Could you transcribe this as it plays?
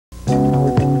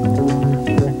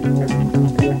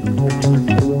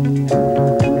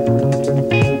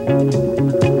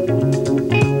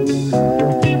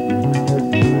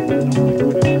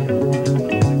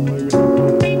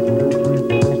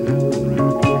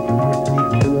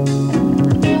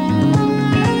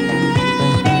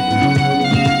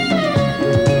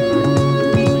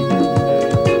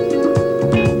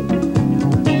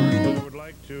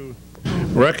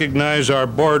recognize our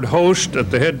board host at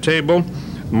the head table,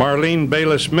 Marlene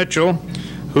Bayless-Mitchell,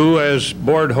 who, as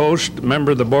board host,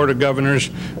 member of the Board of Governors,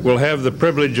 will have the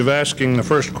privilege of asking the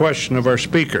first question of our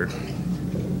speaker.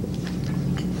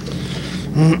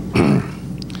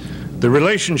 The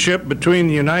relationship between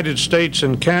the United States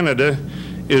and Canada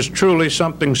is truly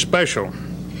something special.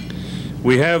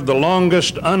 We have the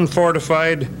longest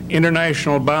unfortified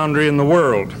international boundary in the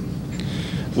world.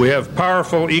 We have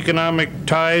powerful economic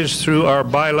ties through our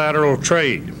bilateral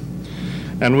trade,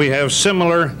 and we have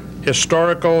similar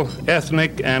historical,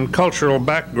 ethnic, and cultural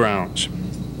backgrounds.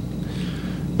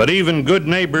 But even good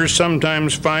neighbors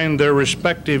sometimes find their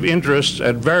respective interests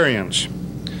at variance.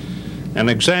 An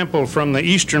example from the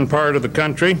eastern part of the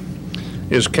country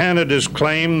is Canada's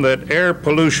claim that air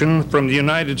pollution from the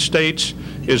United States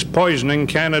is poisoning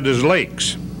Canada's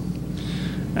lakes.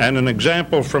 And an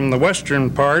example from the western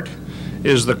part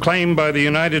is the claim by the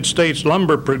United States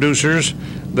lumber producers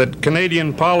that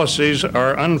Canadian policies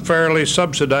are unfairly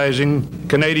subsidizing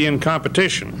Canadian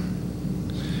competition.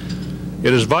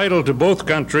 It is vital to both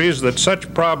countries that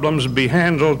such problems be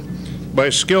handled by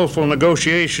skillful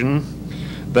negotiation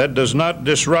that does not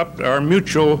disrupt our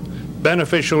mutual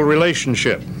beneficial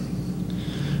relationship.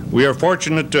 We are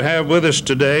fortunate to have with us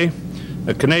today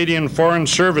a Canadian Foreign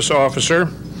Service officer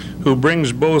who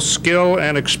brings both skill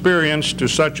and experience to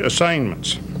such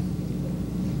assignments.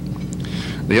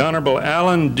 The Honorable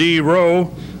Alan D.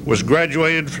 Rowe was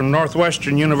graduated from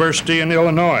Northwestern University in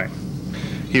Illinois.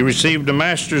 He received a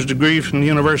master's degree from the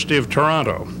University of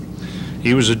Toronto.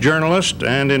 He was a journalist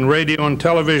and in radio and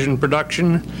television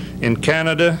production in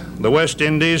Canada, the West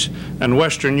Indies, and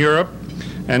Western Europe,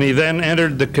 and he then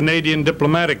entered the Canadian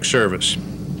Diplomatic Service.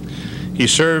 He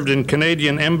served in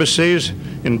Canadian embassies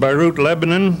in Beirut,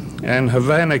 Lebanon, and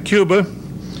Havana, Cuba,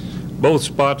 both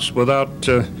spots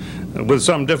with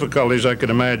some difficulties, I could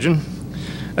imagine,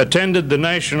 attended the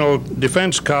National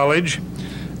Defense College,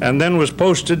 and then was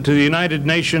posted to the United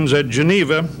Nations at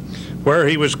Geneva, where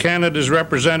he was Canada's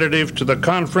representative to the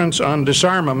Conference on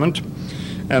Disarmament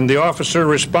and the officer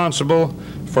responsible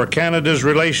for Canada's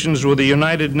relations with the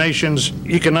United Nations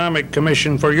Economic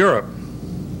Commission for Europe.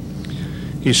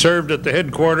 He served at the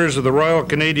headquarters of the Royal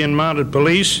Canadian Mounted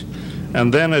Police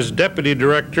and then as Deputy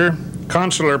Director,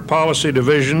 Consular Policy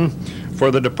Division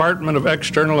for the Department of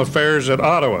External Affairs at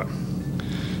Ottawa.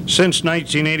 Since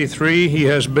 1983, he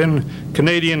has been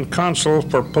Canadian Consul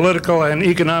for Political and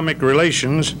Economic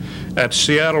Relations at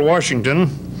Seattle, Washington,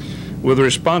 with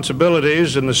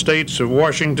responsibilities in the states of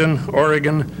Washington,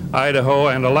 Oregon, Idaho,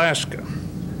 and Alaska.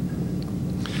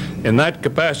 In that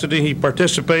capacity, he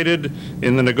participated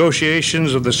in the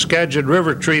negotiations of the Skagit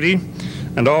River Treaty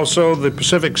and also the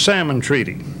Pacific Salmon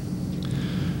Treaty.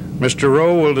 Mr.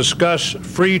 Rowe will discuss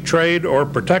free trade or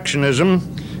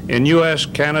protectionism in U.S.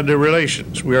 Canada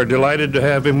relations. We are delighted to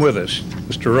have him with us.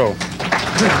 Mr. Rowe.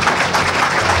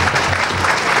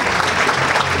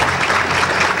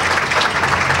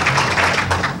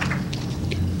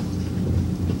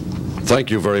 Thank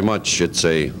you very much. It's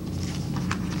a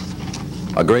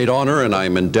great honor, and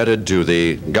I'm indebted to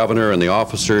the governor and the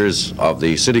officers of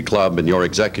the City Club and your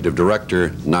executive director,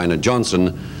 Nina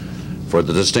Johnson, for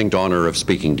the distinct honor of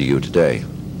speaking to you today.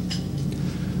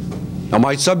 Now,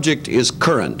 my subject is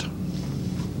current.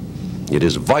 It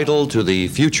is vital to the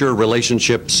future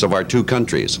relationships of our two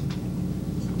countries.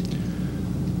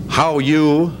 How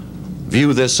you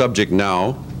view this subject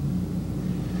now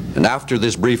and after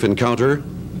this brief encounter,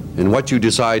 and what you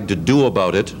decide to do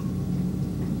about it,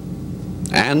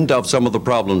 and of some of the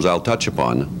problems I'll touch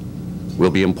upon, will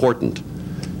be important.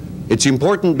 It's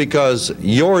important because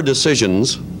your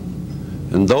decisions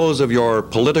and those of your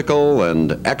political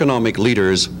and economic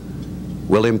leaders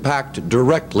will impact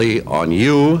directly on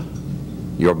you,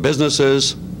 your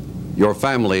businesses, your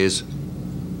families,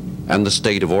 and the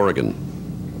state of Oregon.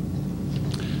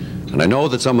 And I know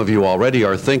that some of you already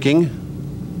are thinking,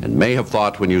 and may have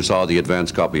thought when you saw the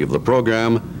advance copy of the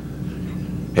program,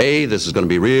 hey, this is going to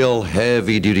be real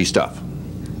heavy-duty stuff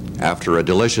after a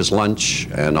delicious lunch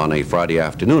and on a Friday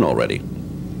afternoon already.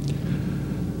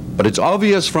 But it's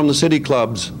obvious from the City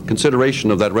Club's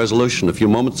consideration of that resolution a few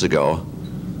moments ago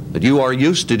that you are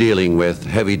used to dealing with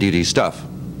heavy-duty stuff,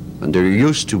 and you're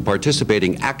used to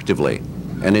participating actively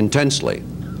and intensely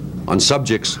on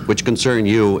subjects which concern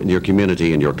you and your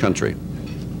community and your country.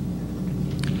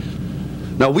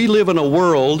 Now, we live in a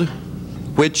world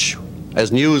which,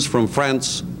 as news from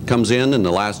France comes in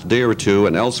the last day or two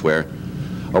and elsewhere,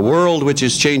 a world which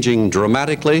is changing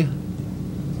dramatically,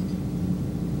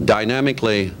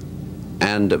 dynamically,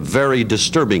 and very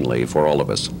disturbingly for all of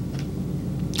us.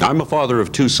 I'm a father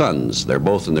of two sons. They're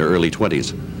both in their early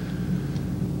 20s.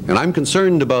 And I'm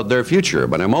concerned about their future,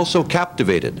 but I'm also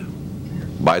captivated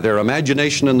by their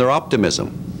imagination and their optimism,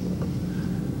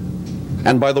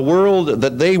 and by the world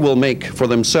that they will make for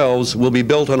themselves will be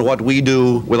built on what we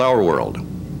do with our world.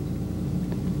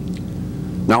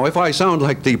 Now, if I sound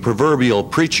like the proverbial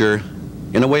preacher,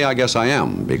 in a way I guess I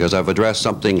am, because I've addressed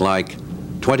something like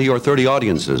 20 or 30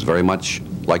 audiences, very much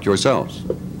like yourselves,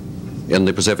 in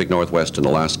the Pacific Northwest and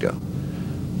Alaska.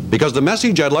 Because the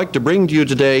message I'd like to bring to you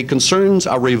today concerns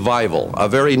a revival, a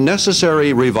very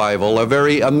necessary revival, a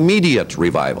very immediate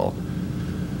revival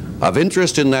of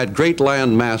interest in that great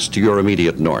land mass to your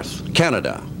immediate north,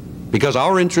 Canada. Because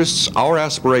our interests, our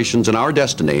aspirations, and our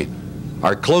destiny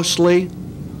are closely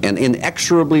and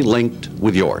inexorably linked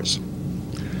with yours.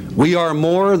 We are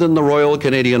more than the Royal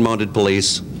Canadian Mounted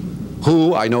Police,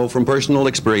 who, I know from personal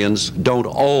experience, don't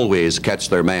always catch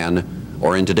their man,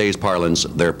 or in today's parlance,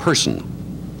 their person.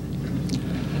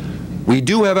 We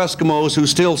do have Eskimos who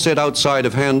still sit outside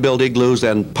of hand-built igloos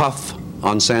and puff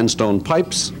on sandstone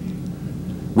pipes.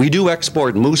 We do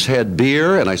export Moosehead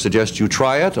beer, and I suggest you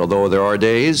try it, although there are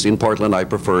days in Portland I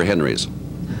prefer Henry's.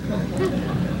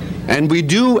 And we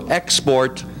do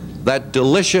export that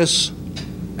delicious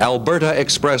Alberta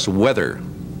Express weather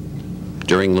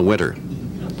during the winter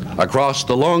across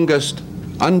the longest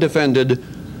undefended,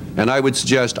 and I would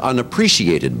suggest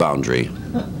unappreciated boundary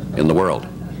in the world.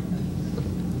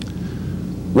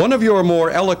 One of your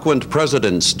more eloquent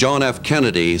presidents, John F.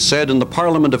 Kennedy, said in the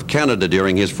Parliament of Canada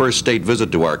during his first state visit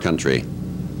to our country,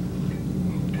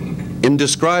 in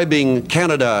describing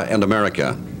Canada and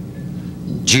America,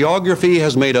 geography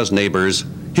has made us neighbors,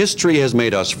 history has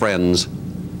made us friends,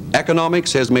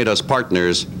 economics has made us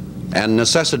partners, and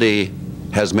necessity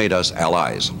has made us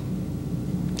allies.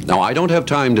 Now, I don't have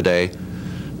time today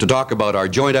to talk about our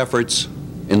joint efforts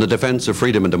in the defense of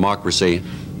freedom and democracy,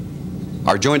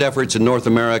 our joint efforts in North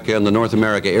America and the North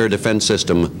America Air Defense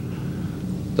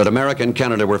System, that America and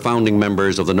Canada were founding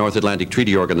members of the North Atlantic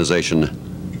Treaty Organization,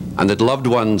 and that loved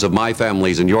ones of my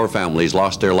families and your families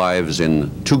lost their lives in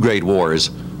 2 great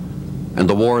wars, and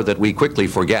the war that we quickly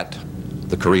forget,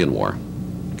 the Korean War.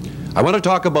 I want to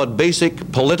talk about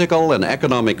basic political and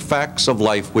economic facts of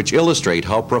life which illustrate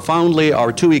how profoundly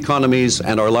our 2 economies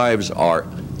and our lives are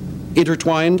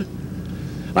intertwined.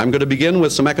 I'm going to begin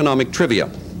with some economic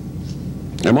trivia.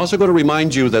 I'm also going to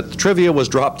remind you that trivia was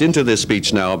dropped into this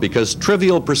speech now because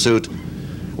Trivial Pursuit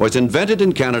was invented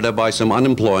in Canada by some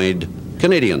unemployed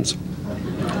Canadians.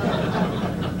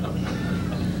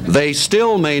 They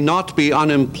still may not be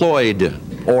unemployed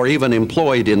or even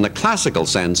employed in the classical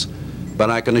sense, but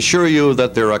I can assure you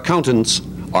that their accountants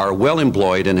are well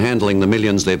employed in handling the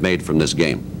millions they've made from this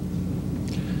game.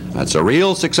 That's a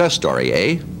real success story,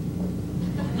 eh?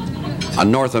 A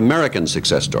North American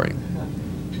success story.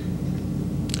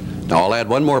 Now, I'll add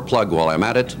one more plug while I'm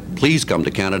at it. Please come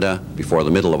to Canada before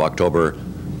the middle of October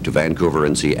to Vancouver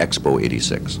and see Expo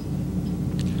 86.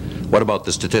 What about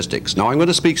the statistics? Now, I'm going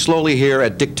to speak slowly here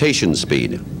at dictation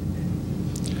speed.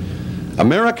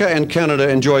 America and Canada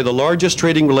enjoy the largest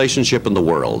trading relationship in the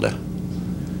world.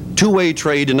 Two-way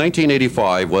trade in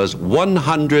 1985 was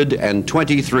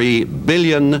 123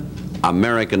 billion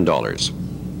American dollars.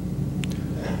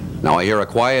 Now I hear a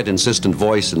quiet, insistent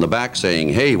voice in the back saying,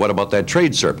 hey, what about that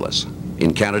trade surplus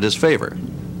in Canada's favor?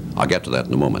 I'll get to that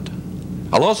in a moment.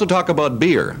 I'll also talk about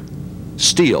beer,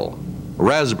 steel,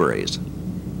 raspberries,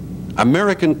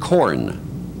 American corn,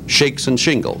 shakes and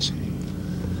shingles,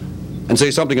 and say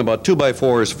something about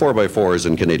 2x4s, 4x4s,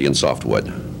 and Canadian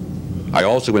softwood. I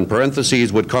also, in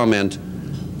parentheses, would comment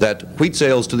that wheat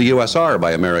sales to the USR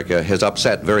by America has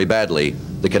upset very badly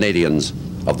the Canadians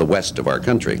of the west of our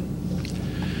country.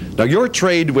 Now, your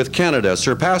trade with Canada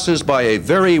surpasses by a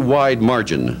very wide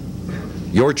margin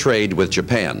your trade with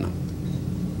Japan.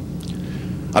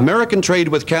 American trade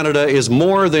with Canada is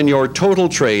more than your total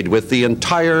trade with the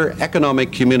entire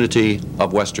economic community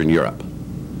of Western Europe.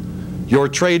 Your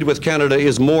trade with Canada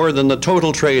is more than the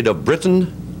total trade of Britain,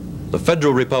 the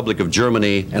Federal Republic of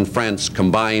Germany, and France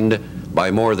combined by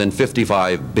more than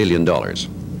 $55 billion.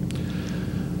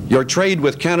 Your trade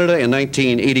with Canada in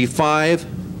 1985,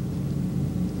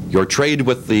 your trade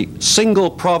with the single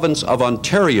province of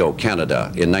Ontario,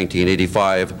 Canada, in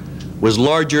 1985 was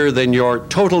larger than your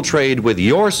total trade with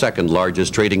your second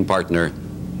largest trading partner,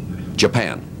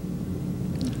 Japan.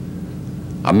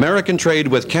 American trade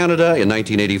with Canada in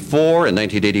 1984 and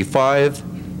 1985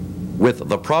 with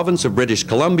the province of British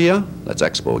Columbia, that's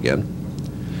Expo again,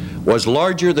 was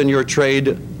larger than your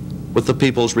trade with the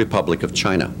People's Republic of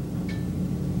China.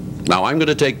 Now I'm going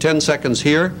to take 10 seconds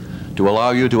here to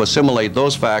allow you to assimilate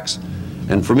those facts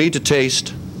and for me to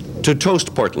toast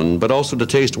Portland, but also to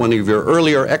taste one of your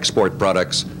earlier export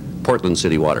products, Portland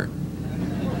city water.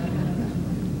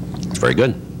 It's very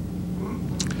good.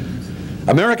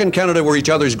 America and Canada were each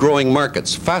other's growing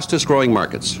markets, fastest growing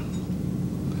markets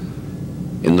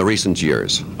in the recent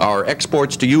years. Our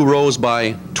exports to you rose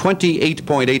by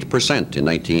 28.8% in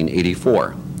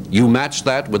 1984. You matched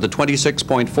that with a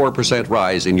 26.4%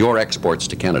 rise in your exports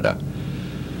to Canada.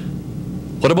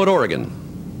 What about Oregon?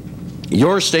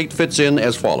 Your state fits in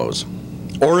as follows.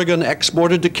 Oregon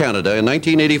exported to Canada in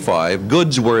 1985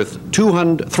 goods worth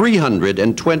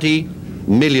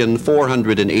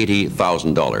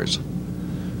 $320,480,000.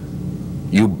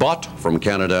 You bought from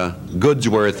Canada goods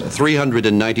worth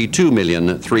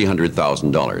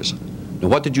 $392,300,000. Now,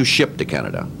 what did you ship to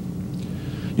Canada?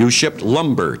 You shipped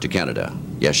lumber to Canada.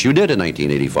 Yes, you did in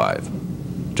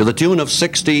 1985, to the tune of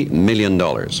 $60 million.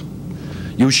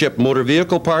 You shipped motor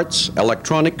vehicle parts,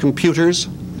 electronic computers,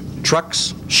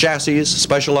 trucks, chassis,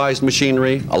 specialized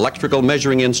machinery, electrical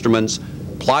measuring instruments,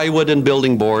 plywood and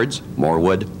building boards, more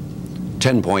wood,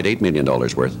 $10.8 million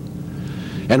worth.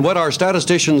 And what our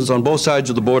statisticians on both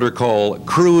sides of the border call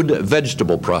crude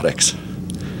vegetable products.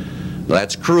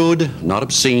 That's crude, not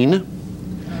obscene.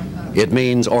 It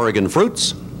means Oregon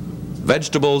fruits,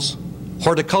 vegetables,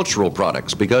 horticultural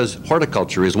products, because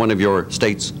horticulture is one of your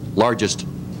state's largest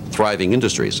thriving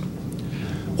industries.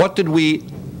 What did we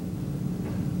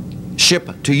ship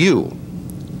to you?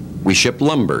 We shipped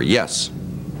lumber, yes.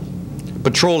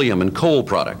 Petroleum and coal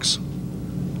products,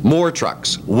 more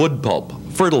trucks, wood pulp,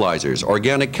 fertilizers,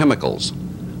 organic chemicals,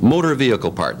 motor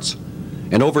vehicle parts,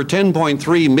 and over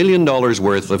 $10.3 million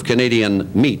worth of Canadian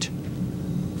meat,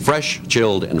 fresh,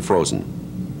 chilled, and frozen.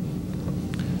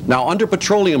 Now, under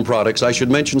petroleum products, I should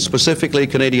mention specifically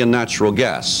Canadian natural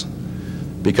gas,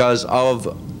 because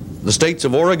of the states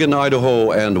of Oregon,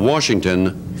 Idaho, and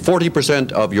Washington,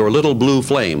 40% of your little blue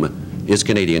flame is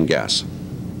Canadian gas.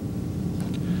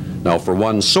 Now, for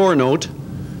one sore note,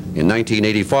 in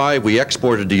 1985, we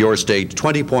exported to your state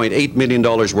 $20.8 million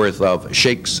worth of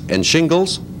shakes and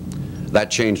shingles. That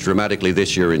changed dramatically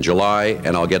this year in July,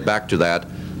 and I'll get back to that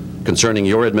concerning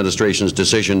your administration's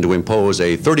decision to impose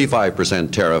a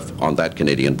 35% tariff on that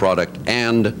Canadian product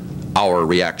and our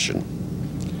reaction.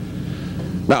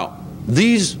 Now,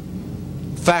 these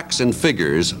facts and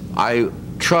figures, I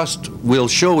trust, will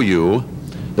show you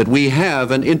that we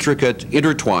have an intricate,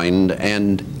 intertwined,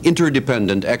 and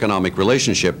interdependent economic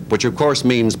relationship, which of course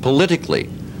means politically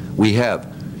we have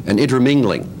an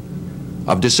intermingling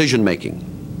of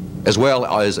decision-making, as well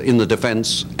as in the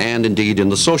defense and indeed in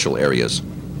the social areas.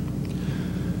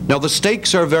 Now, the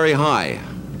stakes are very high.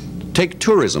 Take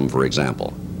tourism, for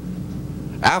example.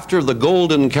 After the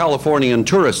golden Californian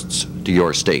tourists to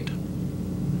your state,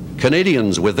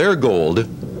 Canadians with their gold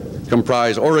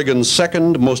comprise Oregon's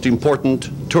second most important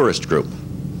tourist group.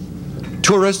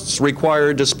 Tourists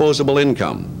require disposable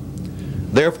income.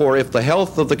 Therefore, if the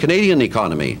health of the Canadian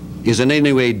economy is in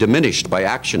any way diminished by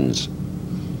actions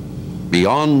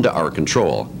beyond our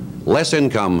control, less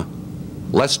income,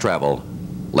 less travel,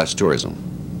 less tourism.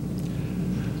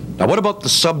 Now, what about the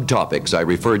subtopics I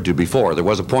referred to before? There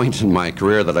was a point in my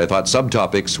career that I thought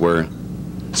subtopics were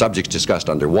subjects discussed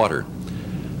underwater.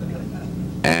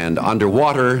 And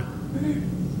underwater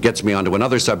gets me onto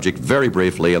another subject very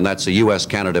briefly, and that's the U.S.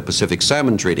 Canada Pacific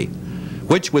Salmon Treaty,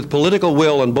 which with political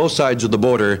will on both sides of the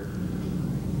border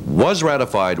was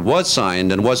ratified, was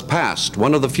signed, and was passed.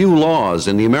 One of the few laws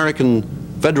in the American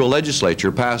federal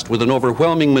legislature passed with an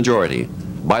overwhelming majority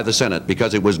by the Senate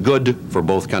because it was good for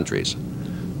both countries.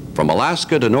 From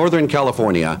Alaska to Northern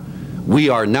California, we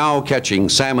are now catching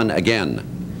salmon again.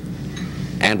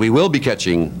 And we will be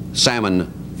catching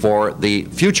salmon for the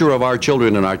future of our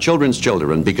children and our children's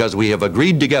children, because we have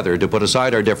agreed together to put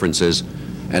aside our differences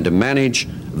and to manage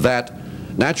that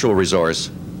natural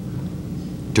resource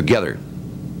together.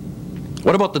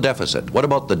 What about the deficit? What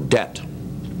about the debt?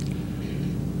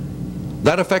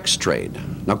 That affects trade.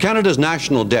 Now, Canada's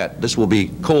national debt, this will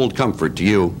be cold comfort to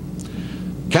you,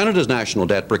 Canada's national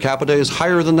debt per capita is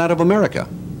higher than that of America.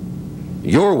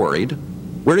 You're worried.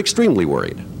 We're extremely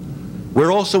worried.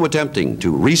 We're also attempting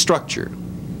to restructure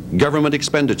government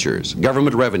expenditures,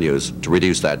 government revenues, to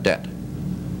reduce that debt.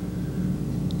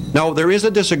 Now, there is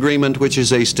a disagreement, which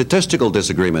is a statistical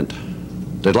disagreement,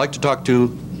 that I'd like to talk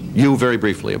to you very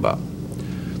briefly about.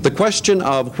 The question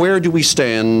of where do we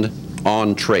stand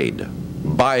on trade,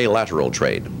 bilateral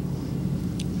trade.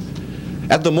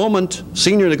 At the moment,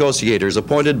 senior negotiators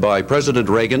appointed by President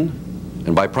Reagan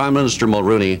and by Prime Minister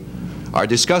Mulroney are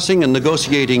discussing and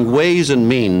negotiating ways and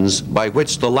means by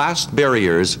which the last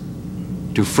barriers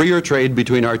to freer trade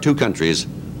between our two countries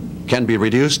can be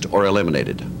reduced or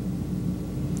eliminated.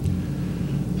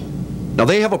 Now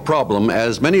they have a problem,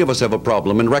 as many of us have a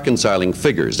problem, in reconciling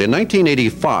figures. In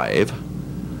 1985,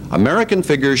 American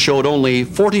figures showed only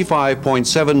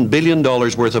 $45.7 billion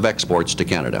worth of exports to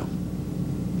Canada.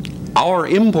 Our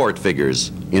import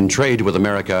figures in trade with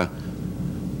America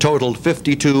totaled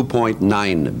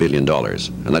 $52.9 billion,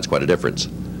 and that's quite a difference.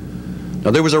 Now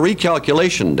there was a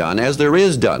recalculation done, as there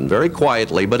is done, very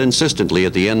quietly but insistently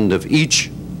at the end of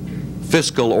each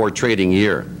fiscal or trading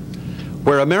year,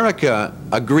 where America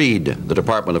agreed, the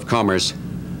Department of Commerce,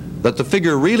 that the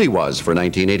figure really was for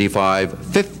 1985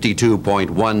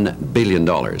 $52.1 billion.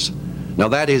 Now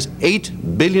that is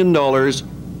 $8 billion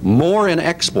more in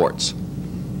exports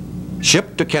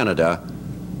shipped to Canada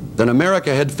than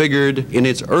America had figured in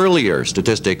its earlier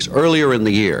statistics earlier in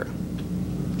the year.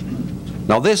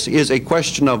 Now this is a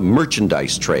question of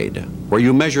merchandise trade, where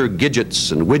you measure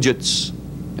gadgets and widgets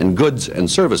and goods and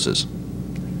services.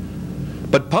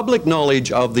 But public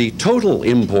knowledge of the total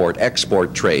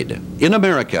import-export trade in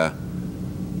America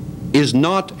is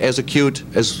not as acute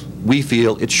as we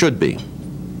feel it should be.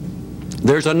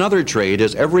 There's another trade,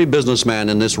 as every businessman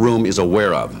in this room is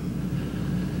aware of.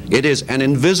 It is an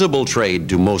invisible trade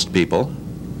to most people.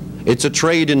 It's a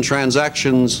trade in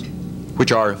transactions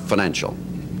which are financial.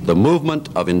 The movement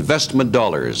of investment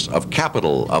dollars, of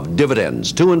capital, of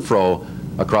dividends to and fro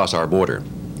across our border.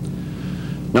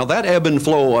 Now that ebb and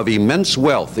flow of immense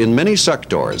wealth in many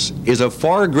sectors is of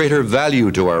far greater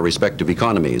value to our respective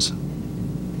economies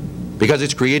because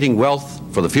it's creating wealth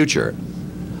for the future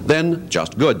than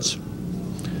just goods.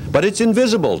 But it's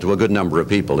invisible to a good number of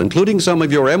people, including some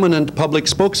of your eminent public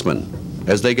spokesmen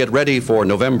as they get ready for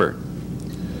November.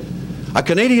 A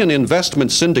Canadian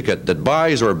investment syndicate that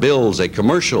buys or builds a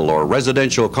commercial or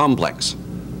residential complex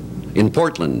in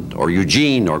Portland or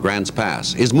Eugene or Grants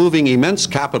Pass is moving immense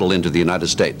capital into the United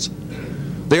States.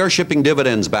 They are shipping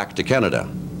dividends back to Canada.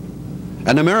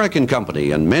 An American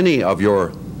company and many of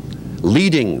your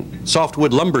leading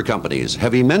softwood lumber companies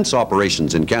have immense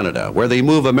operations in Canada where they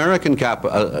move American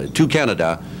to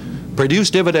Canada, produce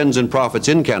dividends and profits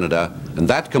in Canada, and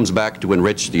that comes back to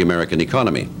enrich the American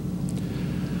economy.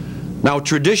 Now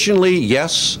traditionally,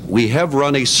 yes, we have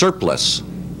run a surplus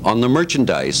on the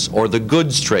merchandise or the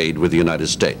goods trade with the United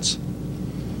States.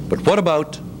 But what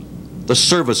about the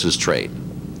services trade?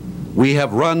 We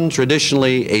have run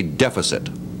traditionally a deficit.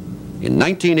 In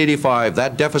 1985,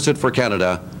 that deficit for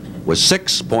Canada was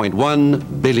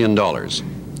 $6.1 billion.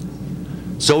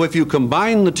 So if you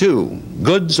combine the two,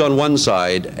 goods on one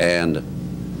side and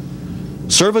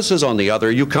services on the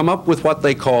other, you come up with what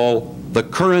they call the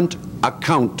current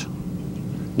account.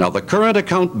 Now the current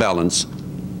account balance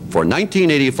for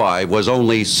 1985 was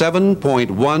only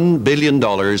 $7.1 billion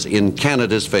in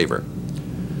Canada's favor.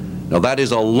 Now that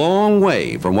is a long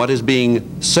way from what is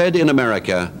being said in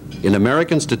America, in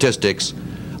American statistics,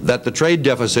 that the trade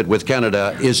deficit with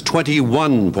Canada is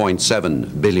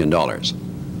 $21.7 billion.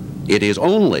 It is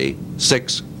only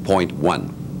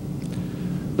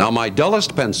 6.1. Now my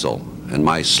dullest pencil and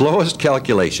my slowest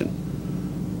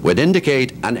calculation would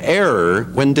indicate an error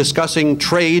when discussing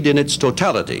trade in its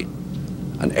totality,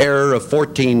 an error of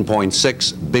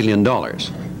 $14.6 billion.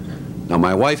 Now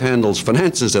my wife handles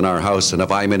finances in our house, and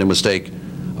if I made a mistake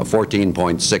of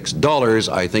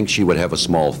 $14.6, I think she would have a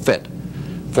small fit.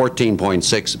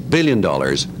 $14.6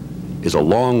 billion is a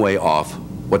long way off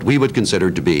what we would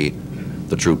consider to be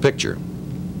the true picture.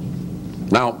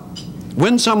 Now,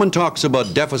 when someone talks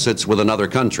about deficits with another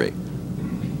country,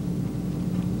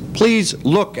 please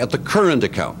look at the current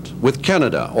account with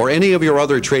Canada or any of your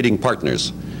other trading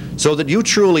partners so that you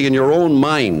truly in your own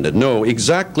mind know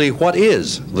exactly what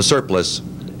is the surplus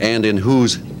and in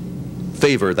whose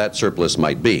favor that surplus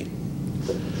might be.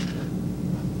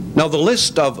 Now the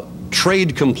list of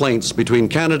trade complaints between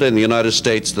Canada and the United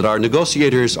States that our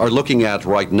negotiators are looking at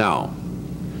right now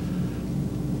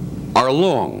are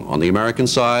long on the American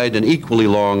side and equally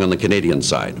long on the Canadian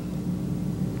side.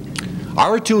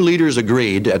 Our two leaders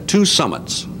agreed at two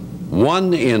summits,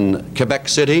 one in Quebec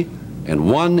City and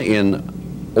one in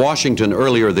Washington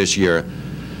earlier this year,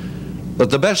 that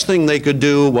the best thing they could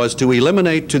do was to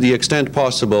eliminate to the extent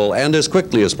possible and as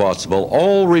quickly as possible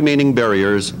all remaining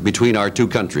barriers between our two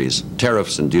countries,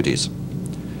 tariffs and duties.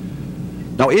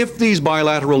 Now, if these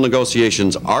bilateral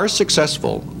negotiations are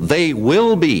successful, they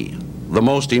will be the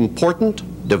most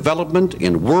important development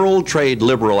in world trade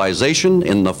liberalization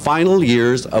in the final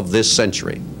years of this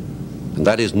century. And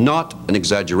that is not an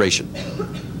exaggeration.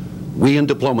 We in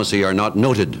diplomacy are not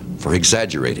noted for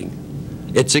exaggerating.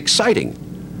 It's exciting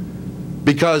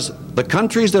because the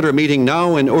countries that are meeting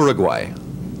now in Uruguay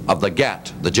of the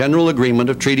GATT, the General Agreement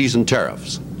of Treaties and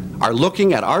Tariffs, are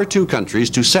looking at our two countries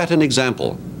to set an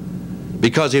example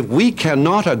Because if we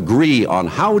cannot agree on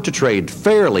how to trade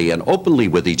fairly and openly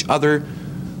with each other,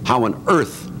 how on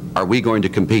earth are we going to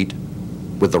compete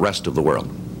with the rest of the world?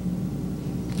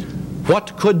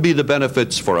 What could be the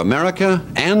benefits for America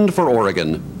and for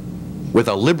Oregon with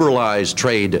a liberalized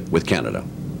trade with Canada?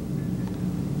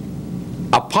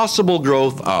 A possible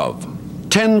growth of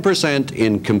 10%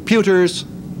 in computers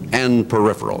and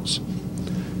peripherals,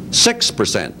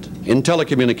 6% in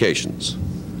telecommunications,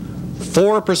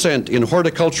 4% in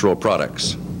horticultural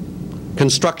products,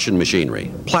 construction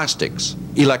machinery, plastics,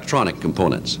 electronic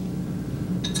components.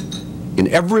 In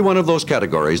every one of those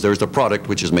categories, there's a product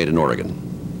which is made in Oregon.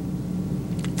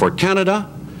 For Canada,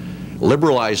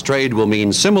 liberalized trade will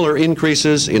mean similar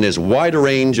increases in as wide a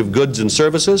range of goods and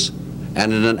services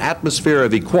and in an atmosphere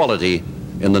of equality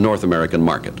in the North American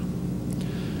market.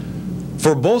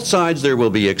 For both sides, there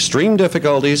will be extreme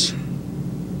difficulties.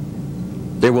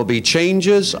 There will be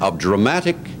changes of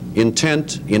dramatic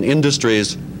intent in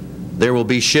industries. There will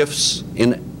be shifts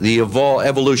in the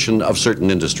evolution of certain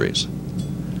industries.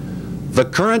 The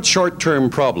current short-term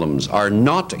problems are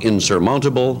not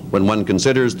insurmountable when one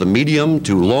considers the medium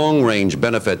to long-range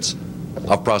benefits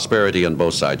of prosperity on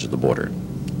both sides of the border.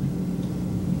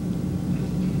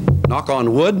 Knock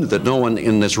on wood that no one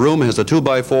in this room has a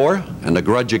 2x4 and a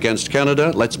grudge against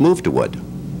Canada. Let's move to wood.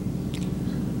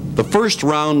 The first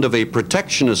round of a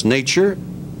protectionist nature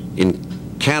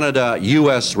in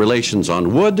Canada-U.S. relations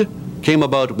on wood came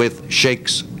about with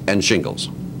shakes and shingles.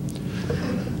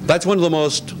 That's one of the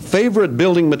most favorite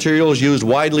building materials used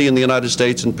widely in the United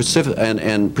States and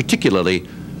particularly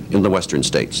in the western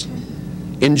states.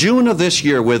 In June of this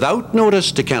year, without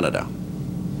notice to Canada,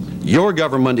 your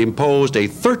government imposed a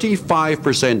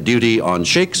 35% duty on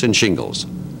shakes and shingles,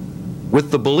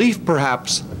 with the belief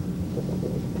perhaps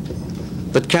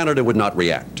that Canada would not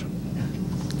react.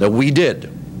 Now, we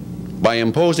did, by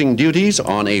imposing duties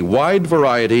on a wide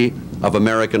variety of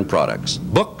American products: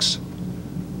 books,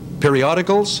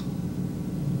 periodicals,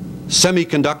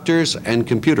 semiconductors, and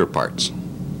computer parts,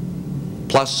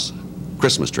 plus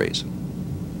Christmas trees.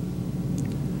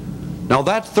 Now,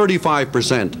 that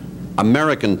 35%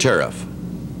 American tariff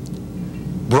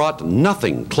brought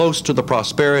nothing close to the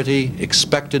prosperity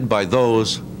expected by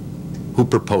those who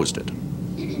proposed it.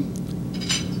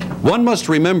 One must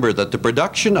remember that the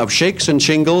production of shakes and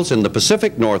shingles in the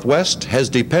Pacific Northwest has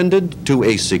depended to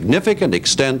a significant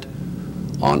extent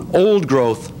on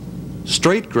old-growth,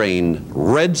 straight-grain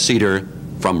red cedar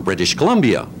from British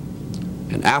Columbia.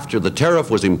 And after the tariff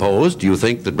was imposed, do you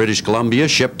think that British Columbia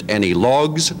shipped any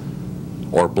logs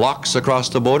or blocks across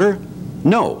the border?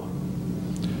 No.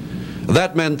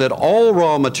 That meant that all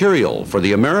raw material for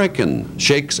the American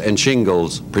shakes and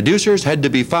shingles producers had to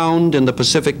be found in the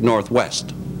Pacific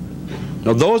Northwest.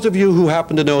 Now, those of you who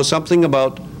happen to know something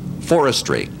about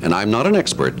forestry, and I'm not an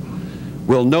expert,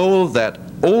 will know that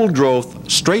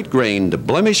old-growth, straight-grained,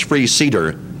 blemish-free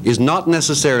cedar is not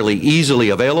necessarily easily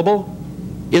available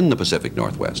in the Pacific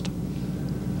Northwest.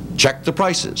 Check the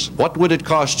prices. What would it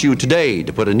cost you today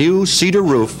to put a new cedar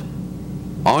roof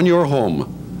on your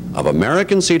home of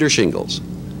American cedar shingles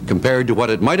compared to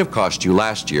what it might have cost you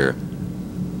last year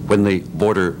when the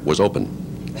border was open?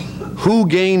 Who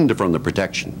gained from the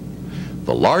protection?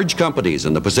 The large companies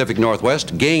in the Pacific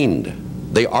Northwest gained.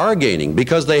 They are gaining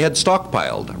because they had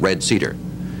stockpiled red cedar.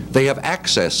 They have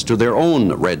access to their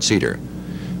own red cedar.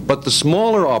 But the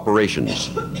smaller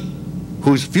operations,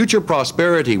 whose future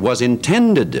prosperity was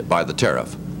intended by the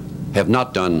tariff, have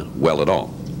not done well at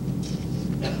all.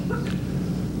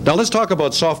 Now let's talk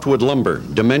about softwood lumber,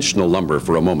 dimensional lumber,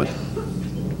 for a moment.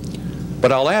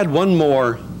 But I'll add one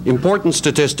more important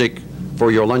statistic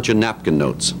for your luncheon napkin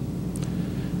notes.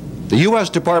 The U.S.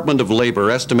 Department of Labor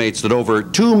estimates that over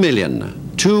 2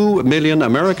 million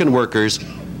American workers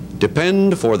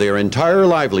depend for their entire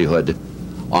livelihood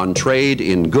on trade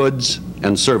in goods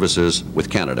and services with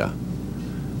Canada.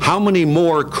 How many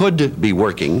more could be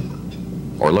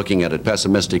working, or looking at it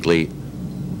pessimistically,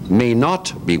 may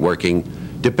not be working,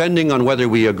 depending on whether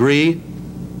we agree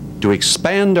to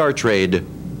expand our trade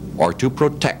or to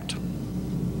protect?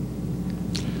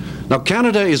 Now,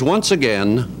 Canada is once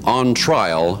again on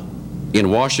trial in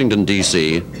Washington,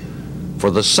 D.C. for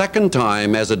the second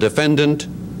time as a defendant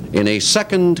in a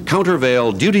second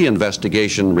countervail duty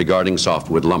investigation regarding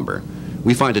softwood lumber.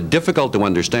 We find it difficult to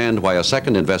understand why a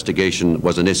second investigation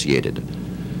was initiated.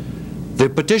 The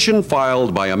petition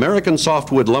filed by American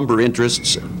softwood lumber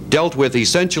interests dealt with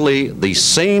essentially the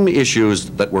same issues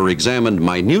that were examined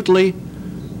minutely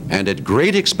and at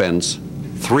great expense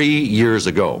 3 years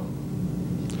ago.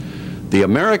 The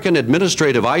American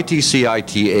Administrative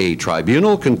ITC-ITA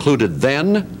Tribunal concluded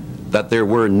then that there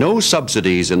were no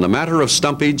subsidies in the matter of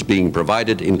stumpage being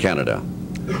provided in Canada.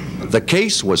 The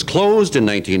case was closed in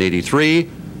 1983,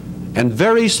 and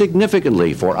very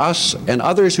significantly for us and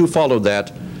others who followed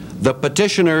that, the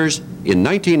petitioners in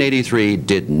 1983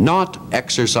 did not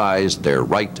exercise their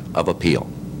right of appeal.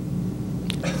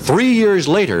 3 years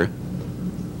later,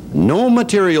 no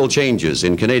material changes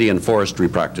in Canadian forestry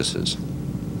practices,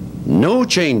 no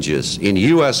changes in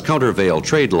U.S. countervail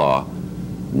trade law,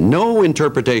 no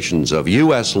interpretations of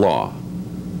U.S. law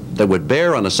that would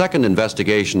bear on a second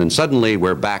investigation, and suddenly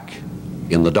we're back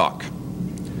in the dock.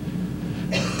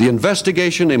 The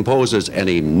investigation imposes an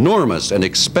enormous and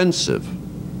expensive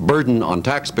burden on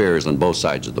taxpayers on both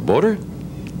sides of the border.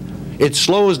 It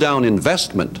slows down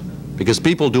investment because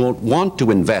people don't want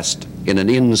to invest in an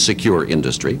insecure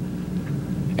industry.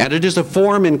 And it is a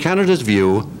form, in Canada's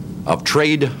view, of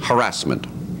trade harassment.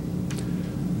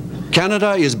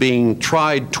 Canada is being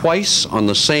tried twice on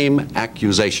the same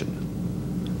accusation.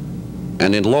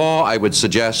 And in law, I would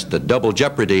suggest that double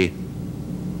jeopardy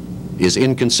is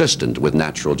inconsistent with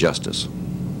natural justice.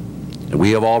 And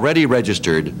we have already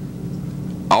registered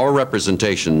our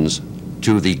representations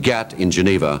to the GATT in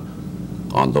Geneva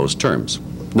on those terms.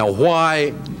 Now,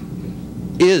 why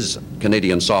is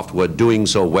Canadian softwood doing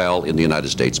so well in the United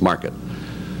States market?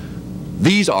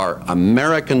 These are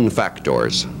American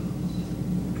factors.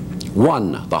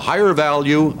 One, the higher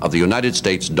value of the United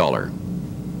States dollar.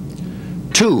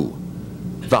 Two,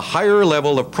 the higher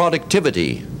level of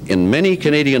productivity in many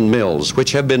Canadian mills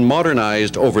which have been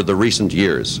modernized over the recent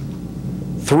years.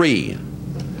 Three,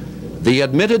 the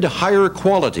admitted higher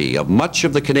quality of much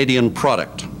of the Canadian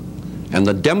product and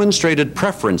the demonstrated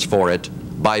preference for it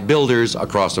by builders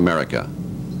across America,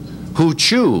 who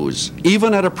choose,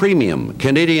 even at a premium,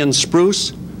 Canadian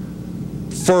spruce,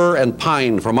 fir, and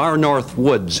pine from our north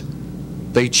woods.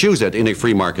 They choose it in a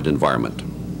free market environment.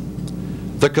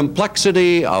 The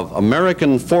complexity of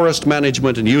American forest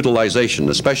management and utilization,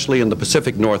 especially in the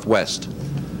Pacific Northwest.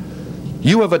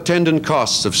 You have attendant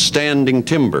costs of standing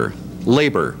timber,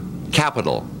 labor,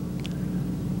 capital,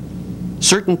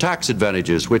 certain tax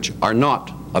advantages which are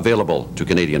not available to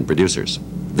Canadian producers.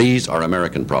 These are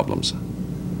American problems.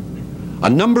 A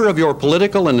number of your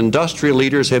political and industrial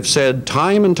leaders have said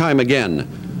time and time again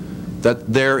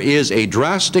that there is a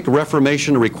drastic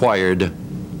reformation required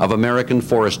of American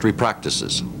forestry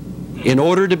practices in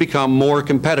order to become more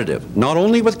competitive, not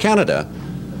only with Canada,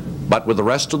 but with the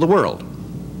rest of the world.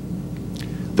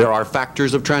 There are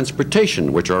factors of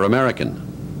transportation which are American.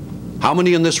 How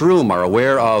many in this room are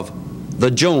aware of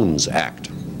the Jones Act?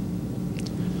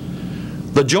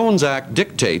 The Jones Act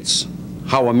dictates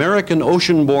how American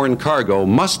ocean-borne cargo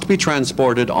must be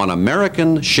transported on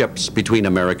American ships between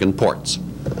American ports.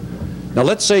 Now,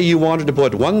 let's say you wanted to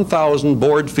put 1,000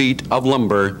 board feet of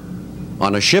lumber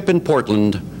on a ship in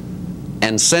Portland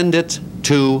and send it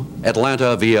to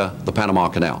Atlanta via the Panama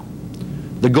Canal.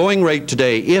 The going rate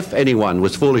today, if anyone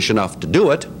was foolish enough to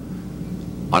do it,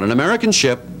 on an American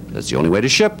ship, that's the only way to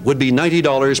ship, would be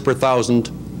 $90 per 1,000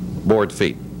 board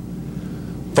feet.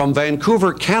 From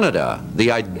Vancouver, Canada,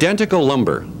 the identical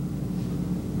lumber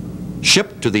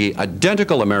shipped to the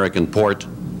identical American port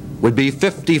would be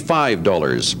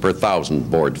 $55 per 1,000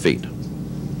 board feet.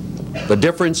 The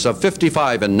difference of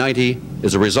 55 and 90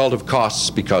 is a result of costs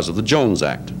because of the Jones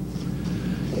Act.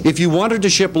 If you wanted to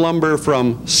ship lumber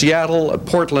from Seattle,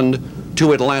 Portland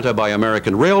to Atlanta by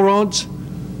American railroads,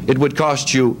 it would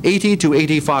cost you $80 to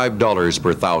 $85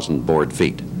 per 1,000 board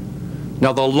feet.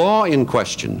 Now, the law in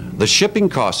question, the shipping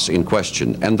costs in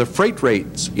question, and the freight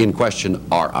rates in question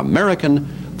are American.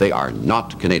 They are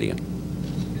not Canadian.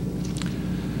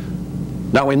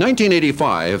 Now, in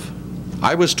 1985,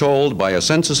 I was told by a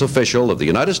census official of the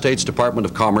United States Department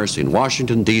of Commerce in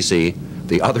Washington, D.C.,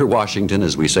 the other Washington,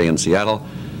 as we say in Seattle,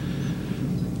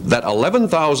 that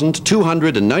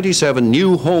 11,297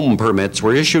 new home permits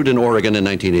were issued in Oregon in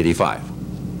 1985.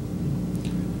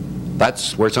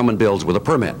 That's where someone builds with a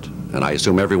permit, and I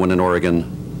assume everyone in Oregon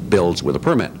builds with a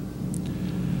permit.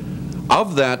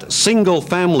 Of that,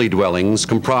 single-family dwellings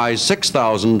comprise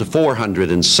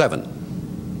 6,407.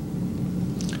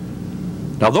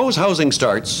 Now, those housing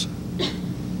starts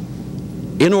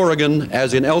in Oregon,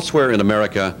 as in elsewhere in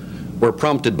America, were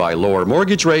prompted by lower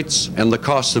mortgage rates and the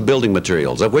costs of building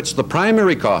materials, of which the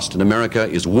primary cost in America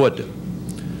is wood.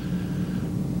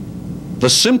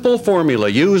 The simple formula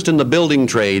used in the building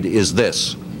trade is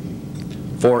this: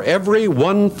 for every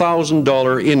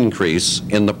 $1,000 increase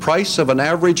in the price of an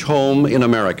average home in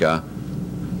America,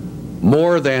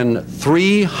 more than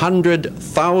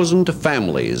 300,000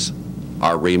 families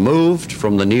are removed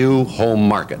from the new home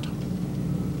market.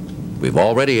 We've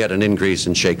already had an increase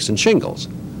in shakes and shingles.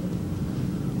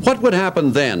 What would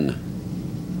happen then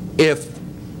if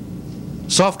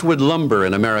softwood lumber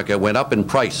in America went up in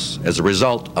price as a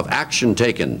result of action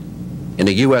taken in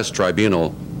a U.S.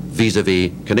 tribunal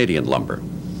vis-a-vis Canadian lumber?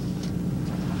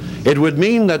 It would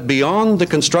mean that beyond the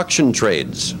construction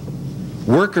trades,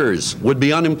 workers would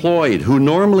be unemployed who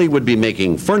normally would be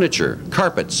making furniture,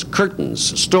 carpets,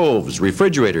 curtains, stoves,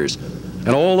 refrigerators, and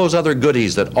all those other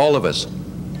goodies that all of us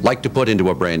like to put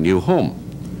into a brand new home.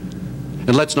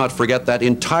 And let's not forget that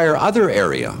entire other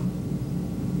area,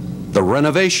 the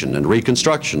renovation and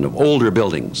reconstruction of older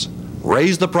buildings.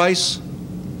 Raise the price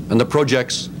and the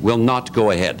projects will not go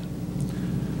ahead.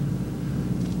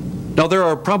 Now, there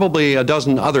are probably a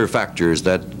dozen other factors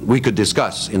that we could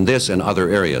discuss in this and other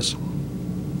areas.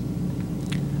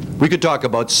 We could talk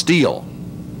about steel.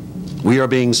 We are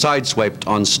being sideswiped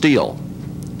on steel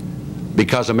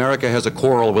because America has a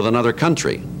quarrel with another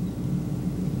country.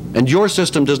 And your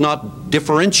system does not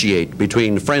differentiate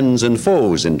between friends and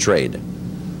foes in trade.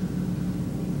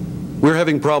 We're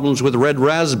having problems with red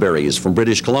raspberries from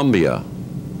British Columbia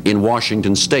in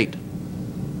Washington State.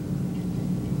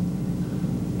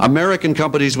 American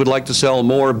companies would like to sell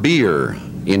more beer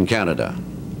in Canada,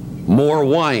 more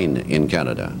wine in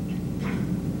Canada.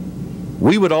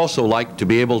 We would also like to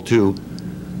be able to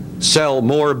sell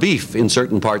more beef in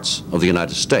certain parts of the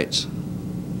United States.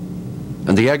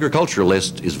 And the agriculture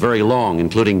list is very long,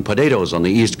 including potatoes on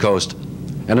the East Coast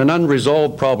and an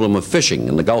unresolved problem of fishing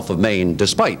in the Gulf of Maine,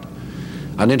 despite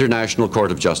an International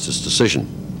Court of Justice decision.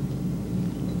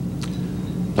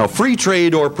 Now, free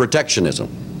trade or protectionism.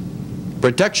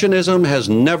 Protectionism has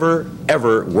never,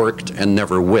 ever worked and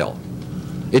never will.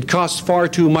 It costs far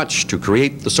too much to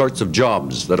create the sorts of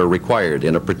jobs that are required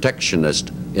in a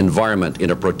protectionist environment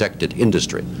in a protected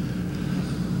industry.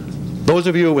 Those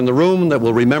of you in the room that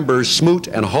will remember Smoot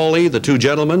and Hawley, the two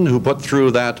gentlemen who put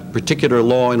through that particular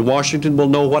law in Washington, will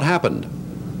know what happened.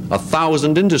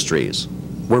 1,000 industries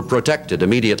were protected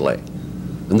immediately.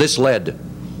 And this led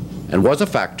and was a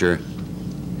factor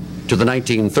to the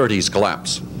 1930s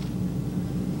collapse.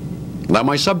 Now,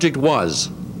 my subject was,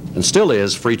 and still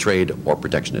is, free trade or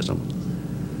protectionism.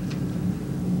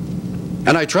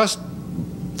 And I trust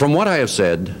from what I have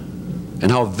said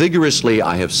and how vigorously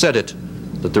I have said it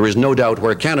that there is no doubt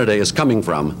where Canada is coming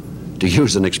from, to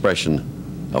use an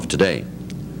expression of today.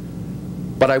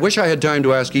 But I wish I had time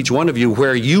to ask each one of you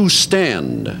where you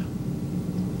stand.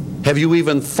 Have you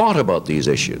even thought about these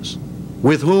issues?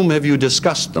 With whom have you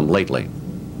discussed them lately?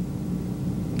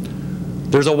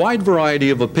 There's a wide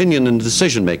variety of opinion and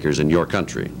decision makers in your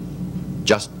country,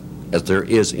 just as there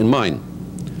is in mine.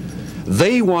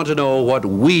 They want to know what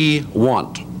we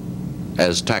want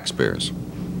as taxpayers.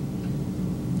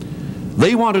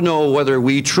 They want to know whether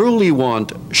we truly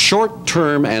want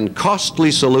short-term and costly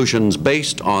solutions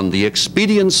based on the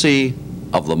expediency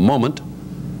of the moment,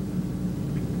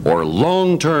 or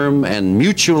long-term and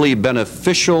mutually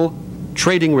beneficial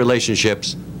trading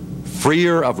relationships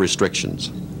freer of restrictions,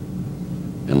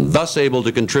 and thus able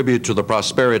to contribute to the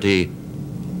prosperity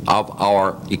of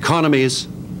our economies,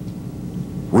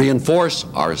 reinforce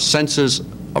our senses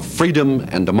of freedom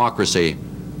and democracy,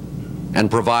 and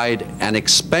provide an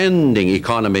expanding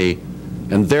economy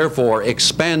and therefore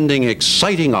expanding,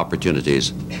 exciting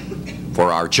opportunities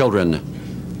for our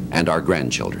children and our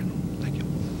grandchildren. Thank you.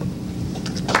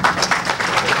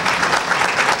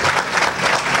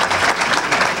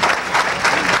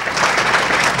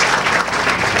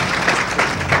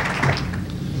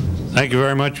 Thank you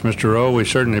very much, Mr. Rowe. We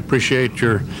certainly appreciate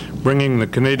your bringing the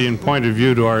Canadian point of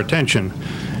view to our attention.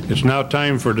 It's now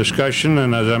time for discussion,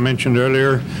 and as I mentioned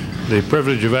earlier, the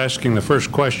privilege of asking the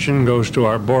first question goes to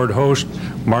our board host,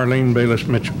 Marlene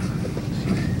Bayless-Mitchell.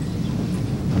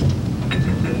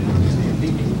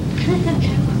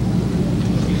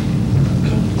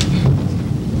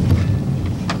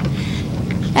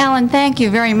 Alan, thank you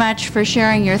very much for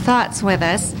sharing your thoughts with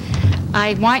us.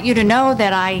 I want you to know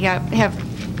that I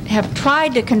have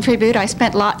tried to contribute. I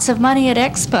spent lots of money at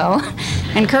Expo.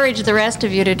 Encourage the rest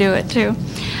of you to do it too.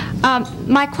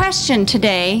 My question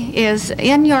today is,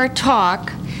 in your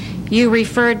talk, you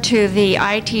referred to the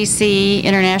ITC,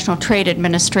 International Trade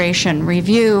Administration,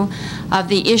 review of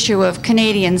the issue of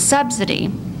Canadian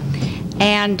subsidy.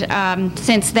 And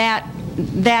since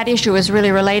that issue is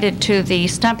really related to the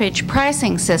stumpage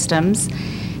pricing systems,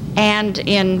 and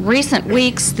in recent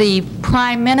weeks, the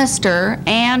Prime Minister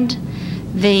and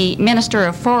the Minister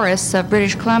of Forests of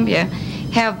British Columbia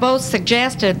have both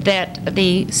suggested that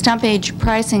the stumpage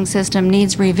pricing system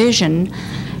needs revision.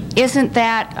 Isn't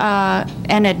that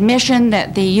an admission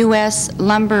that the U.S.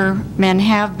 lumbermen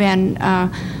have been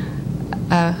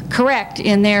correct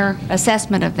in their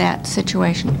assessment of that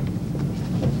situation?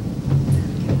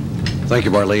 Thank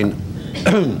you, Marlene.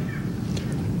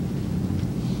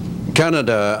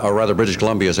 Canada, or rather British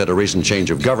Columbia, has had a recent change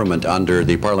of government. Under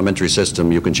the parliamentary system,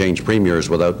 you can change premiers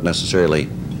without necessarily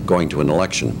going to an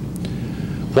election.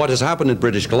 What has happened in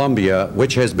British Columbia,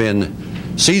 which has been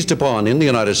seized upon in the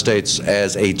United States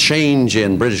as a change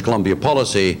in British Columbia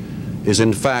policy, is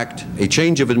in fact a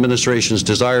change of administration's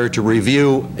desire to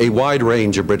review a wide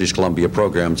range of British Columbia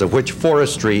programs, of which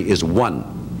forestry is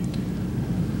one.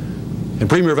 And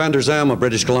Premier Van der Zalm of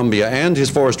British Columbia and his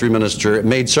forestry minister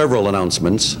made several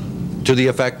announcements to the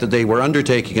effect that they were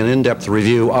undertaking an in-depth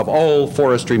review of all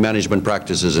forestry management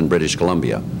practices in British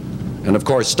Columbia. And of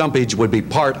course, stumpage would be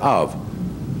part of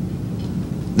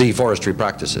the forestry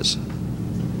practices.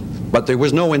 But there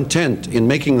was no intent in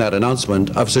making that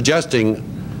announcement of suggesting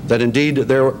that indeed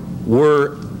there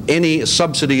were any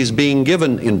subsidies being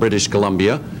given in British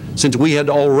Columbia, since we had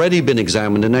already been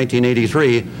examined in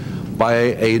 1983 by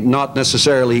a not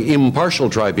necessarily impartial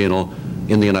tribunal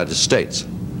in the United States.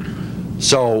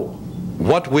 So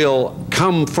what will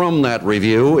come from that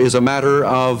review is a matter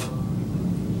of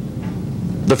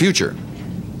the future.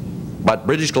 But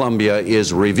British Columbia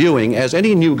is reviewing, as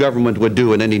any new government would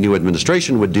do and any new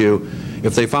administration would do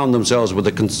if they found themselves with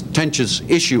a contentious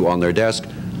issue on their desk.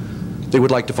 They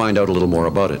would like to find out a little more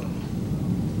about it.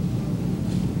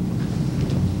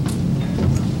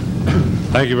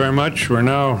 Thank you very much. We're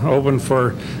now open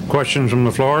for questions from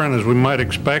the floor, and as we might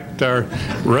expect, our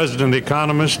resident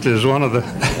economist is one of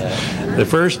the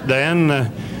first. Dan,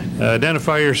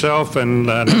 identify yourself, and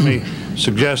let me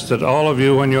suggest that all of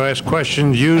you, when you ask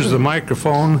questions, use the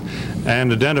microphone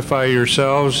and identify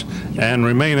yourselves and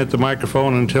remain at the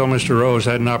microphone until Mr. Rowe has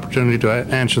had an opportunity to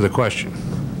answer the question.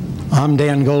 I'm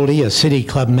Dan Goldie, a City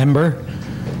Club member,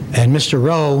 and Mr.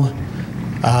 Rowe,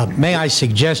 may I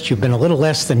suggest you've been a little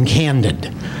less than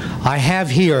candid. I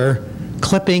have here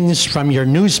clippings from your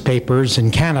newspapers in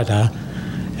Canada,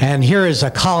 and here is a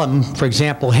column, for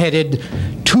example, headed,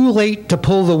 "Too Late to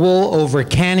Pull the Wool Over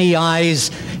Canny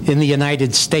Eyes in the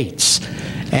United States."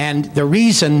 And the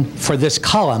reason for this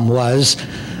column was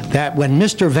that when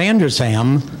Mr. Van der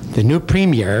Zalm, the new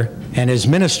premier, and his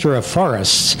Minister of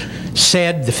Forests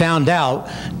found out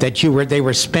that they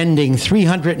were spending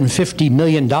 $350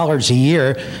 million a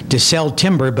year to sell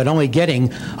timber, but only getting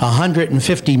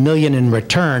 $150 million in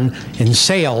return in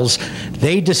sales,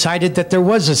 they decided that there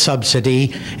was a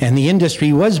subsidy and the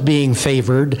industry was being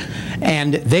favored,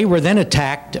 and they were then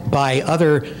attacked by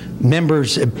other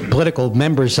members, political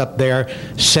members up there,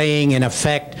 saying in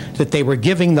effect that they were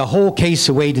giving the whole case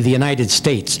away to the United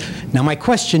States. Now my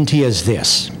question to you is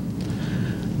this.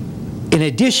 In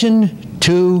addition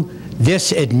to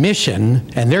this admission,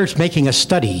 and they're making a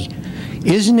study,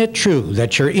 isn't it true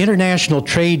that your international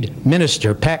trade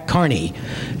minister, Pat Carney,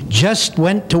 just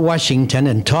went to Washington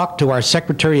and talked to our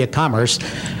Secretary of Commerce,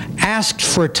 asked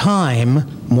for time,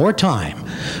 more time,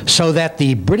 so that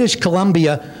the British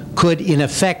Columbia could in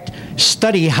effect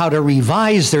study how to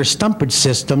revise their stumpage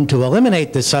system to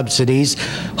eliminate the subsidies,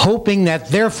 hoping that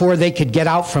therefore they could get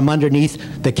out from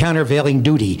underneath the countervailing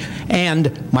duty?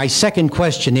 And my second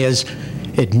question is,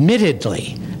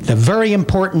 admittedly, the very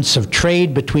importance of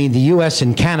trade between the U.S.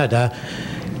 and Canada,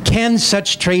 can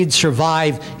such trade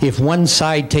survive if one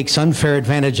side takes unfair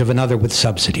advantage of another with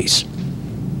subsidies?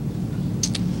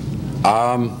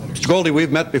 Mr. Goldie,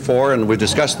 we've met before and we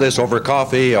discussed this over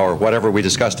coffee or whatever. We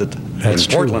discussed it in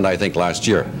Portland, I think, last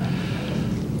year.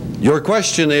 Your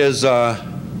question is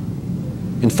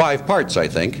in 5 parts, I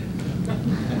think.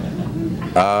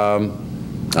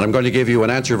 And I'm going to give you an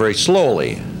answer very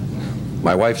slowly.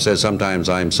 My wife says sometimes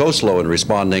I'm so slow in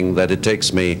responding that it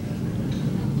takes me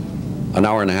an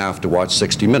hour and a half to watch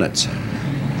 60 Minutes.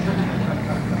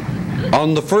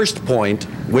 On the first point,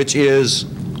 which is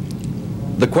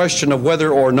the question of whether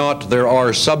or not there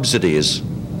are subsidies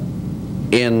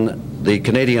in the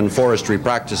Canadian forestry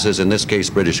practices, in this case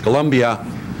British Columbia,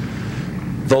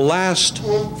 the last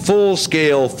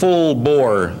full-scale,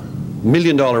 full-bore $1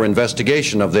 million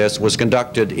investigation of this was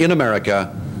conducted in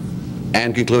America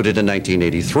and concluded in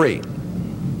 1983.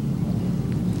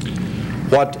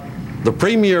 What the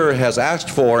Premier has asked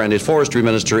for, and his forestry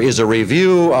minister, is a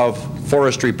review of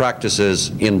forestry practices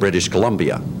in British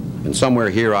Columbia. And somewhere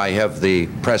here I have the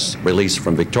press release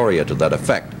from Victoria to that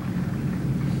effect.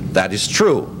 That is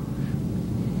true.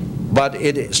 But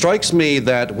it strikes me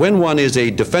that when one is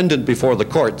a defendant before the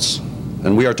courts,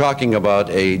 and we are talking about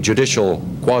a judicial,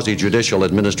 quasi-judicial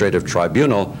administrative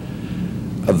tribunal,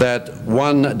 that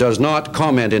one does not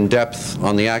comment in depth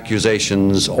on the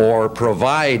accusations or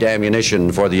provide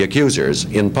ammunition for the accusers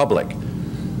in public.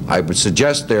 I would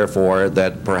suggest, therefore,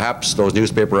 that perhaps those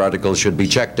newspaper articles should be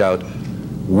checked out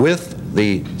with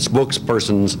the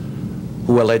spokespersons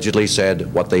who allegedly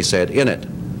said what they said in it.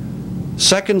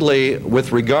 Secondly,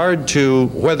 with regard to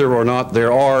whether or not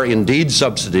there are indeed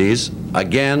subsidies,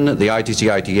 again, the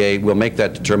ITC-ITA will make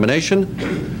that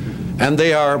determination, and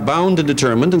they are bound and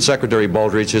determined, and Secretary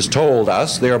Baldridge has told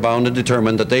us they are bound and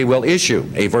determined that they will issue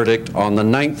a verdict on the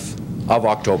 9th of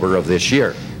October of this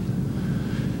year.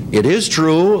 It is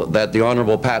true that the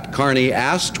Honorable Pat Carney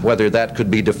asked whether that could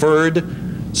be deferred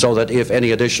so that if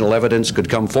any additional evidence could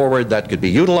come forward, that could be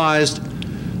utilized.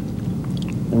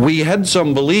 We had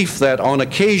some belief that on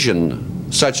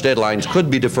occasion such deadlines could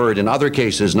be deferred in other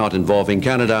cases not involving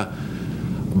Canada,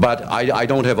 but I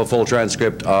don't have a full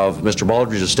transcript of Mr.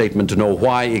 Baldridge's statement to know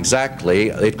why exactly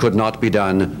it could not be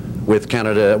done with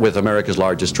Canada, with America's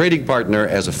largest trading partner,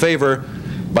 as a favor,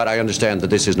 but I understand that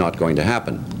this is not going to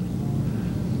happen.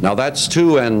 Now that's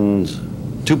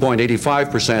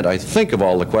 2.85%, I think, of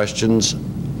all the questions.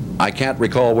 I can't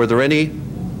recall, were there any?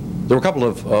 There were a couple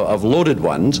of loaded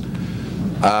ones.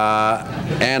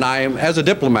 And I am, as a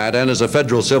diplomat and as a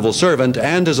federal civil servant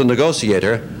and as a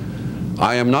negotiator,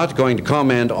 I am not going to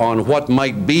comment on what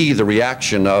might be the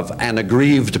reaction of an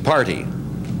aggrieved party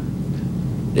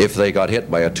if they got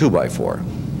hit by a 2x4.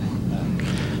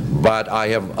 But I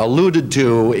have alluded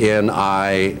to in,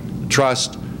 I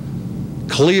trust,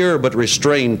 clear but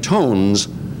restrained tones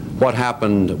what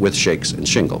happened with shakes and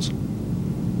shingles.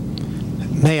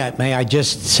 May I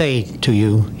just say to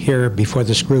you here before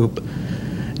this group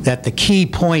that the key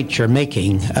point you're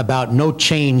making about no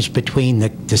change between the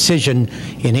decision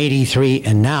in '83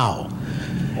 and now,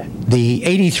 the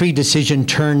 '83 decision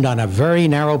turned on a very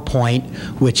narrow point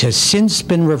which has since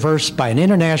been reversed by an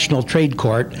international trade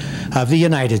court of the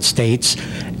United States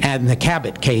and the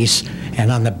Cabot case,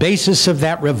 and on the basis of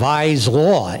that revised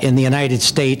law in the United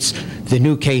States, the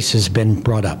new case has been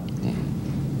brought up.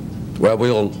 Well,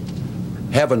 we'll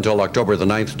have until October the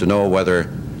 9th to know whether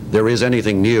there is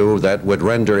anything new that would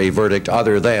render a verdict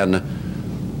other than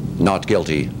not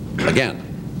guilty again.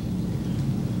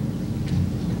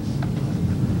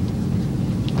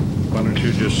 Why don't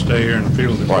you just stay here and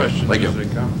field the questions as they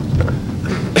come?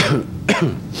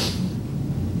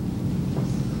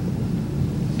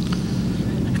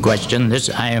 Question.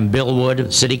 I am Bill Wood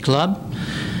of City Club.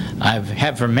 I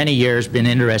have for many years been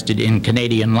interested in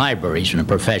Canadian libraries in a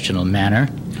professional manner.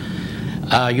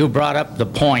 You brought up the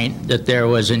point that there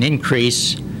was an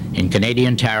increase in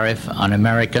Canadian tariff on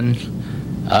American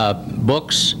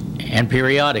books and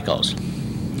periodicals.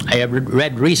 I have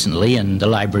read recently in the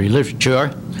library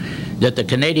literature that the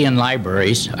Canadian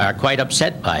libraries are quite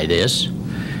upset by this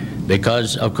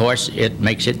because, of course, it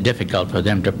makes it difficult for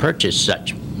them to purchase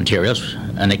such materials.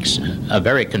 A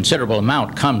very considerable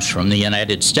amount comes from the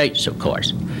United States, of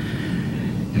course.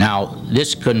 Now,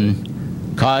 this can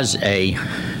cause a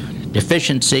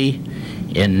deficiency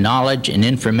in knowledge and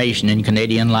information in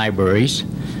Canadian libraries.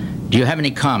 Do you have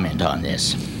any comment on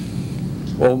this?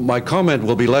 Well, my comment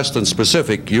will be less than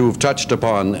specific. You've touched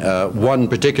upon one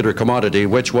particular commodity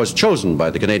which was chosen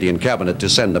by the Canadian Cabinet to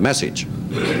send a message.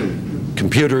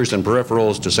 Computers and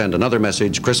peripherals to send another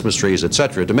message, Christmas trees,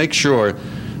 etc., to make sure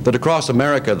that across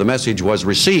America the message was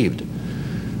received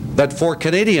that for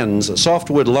Canadians,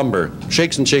 softwood lumber,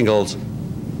 shakes and shingles,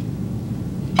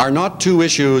 are not two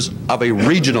issues of a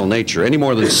regional nature, any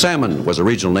more than salmon was a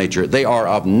regional nature. They are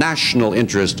of national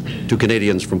interest to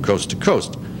Canadians from coast to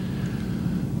coast.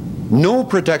 No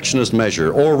protectionist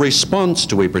measure or response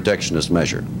to a protectionist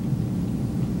measure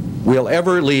will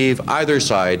ever leave either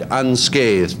side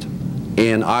unscathed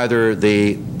in either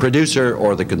the producer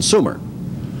or the consumer.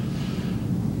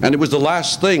 And it was the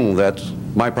last thing that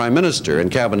my Prime Minister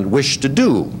and Cabinet wished to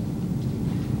do.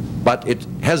 But it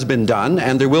has been done,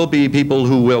 and there will be people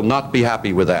who will not be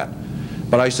happy with that.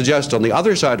 But I suggest on the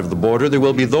other side of the border, there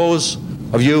will be those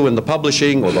of you in the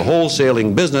publishing or the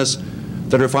wholesaling business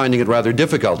that are finding it rather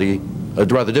difficult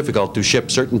to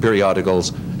ship certain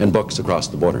periodicals and books across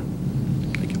the border.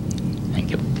 Thank you.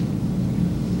 Thank you.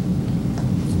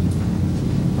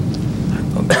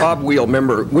 Bob Wheel,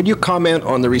 member, would you comment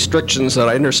on the restrictions that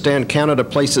I understand Canada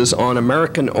places on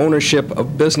American ownership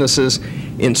of businesses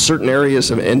in certain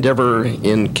areas of endeavor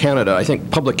in Canada? I think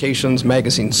publications,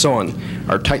 magazines, so on,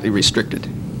 are tightly restricted.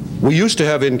 We used to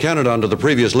have in Canada, under the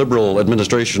previous Liberal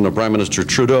administration of Prime Minister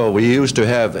Trudeau, we used to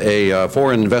have a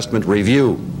foreign investment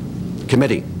review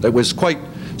committee that was quite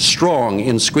strong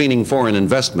in screening foreign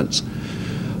investments.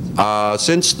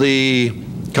 Since the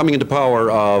coming into power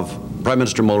of Prime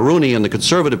Minister Mulroney and the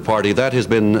Conservative Party, that has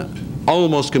been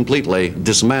almost completely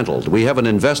dismantled. We have an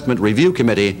investment review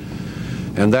committee,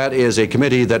 and that is a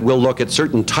committee that will look at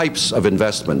certain types of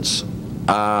investments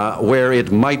where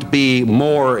it might be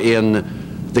more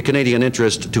in the Canadian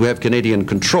interest to have Canadian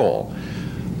control.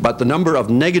 But the number of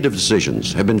negative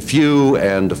decisions have been few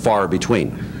and far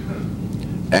between.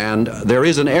 And there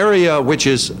is an area which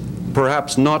is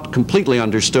perhaps not completely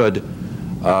understood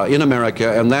in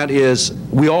America, and that is,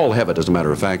 we all have it, as a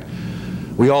matter of fact.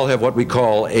 We all have what we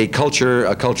call a culture,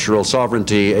 a cultural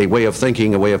sovereignty, a way of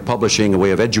thinking, a way of publishing, a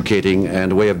way of educating,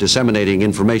 and a way of disseminating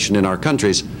information in our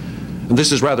countries. And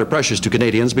this is rather precious to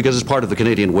Canadians because it's part of the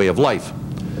Canadian way of life.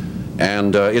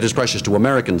 And it is precious to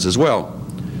Americans as well.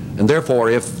 And therefore,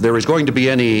 if there is going to be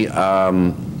any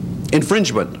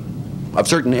infringement of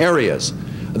certain areas,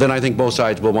 then I think both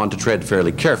sides will want to tread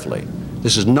fairly carefully.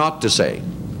 This is not to say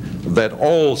that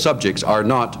all subjects are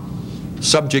not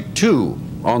subject to,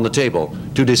 on the table,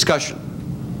 to discussion.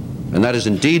 And that is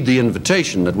indeed the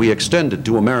invitation that we extended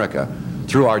to America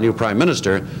through our new Prime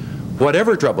Minister.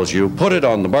 Whatever troubles you, put it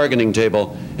on the bargaining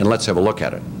table and let's have a look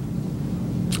at it.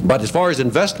 But as far as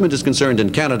investment is concerned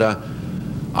in Canada,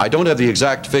 I don't have the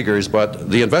exact figures, but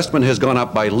the investment has gone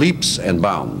up by leaps and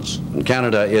bounds. And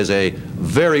Canada is a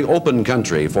very open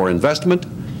country for investment.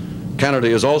 Canada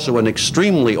is also an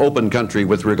extremely open country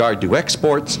with regard to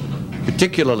exports,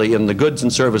 particularly in the goods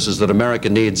and services that America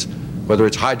needs, whether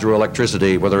it's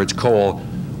hydroelectricity, whether it's coal,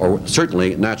 or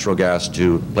certainly natural gas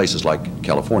to places like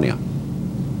California.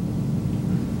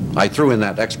 I threw in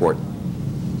that export.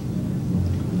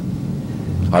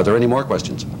 Are there any more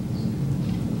questions?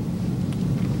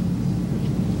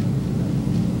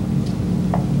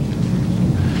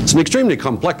 It's an extremely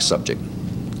complex subject,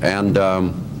 and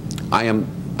I am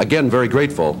again very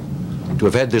grateful to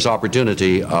have had this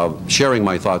opportunity of sharing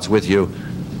my thoughts with you.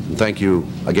 And thank you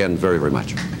again very, very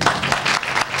much. And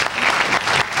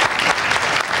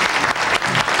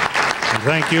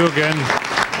thank you again.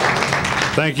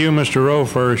 Thank you, Mr. Rowe,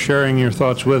 for sharing your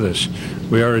thoughts with us.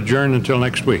 We are adjourned until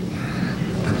next week.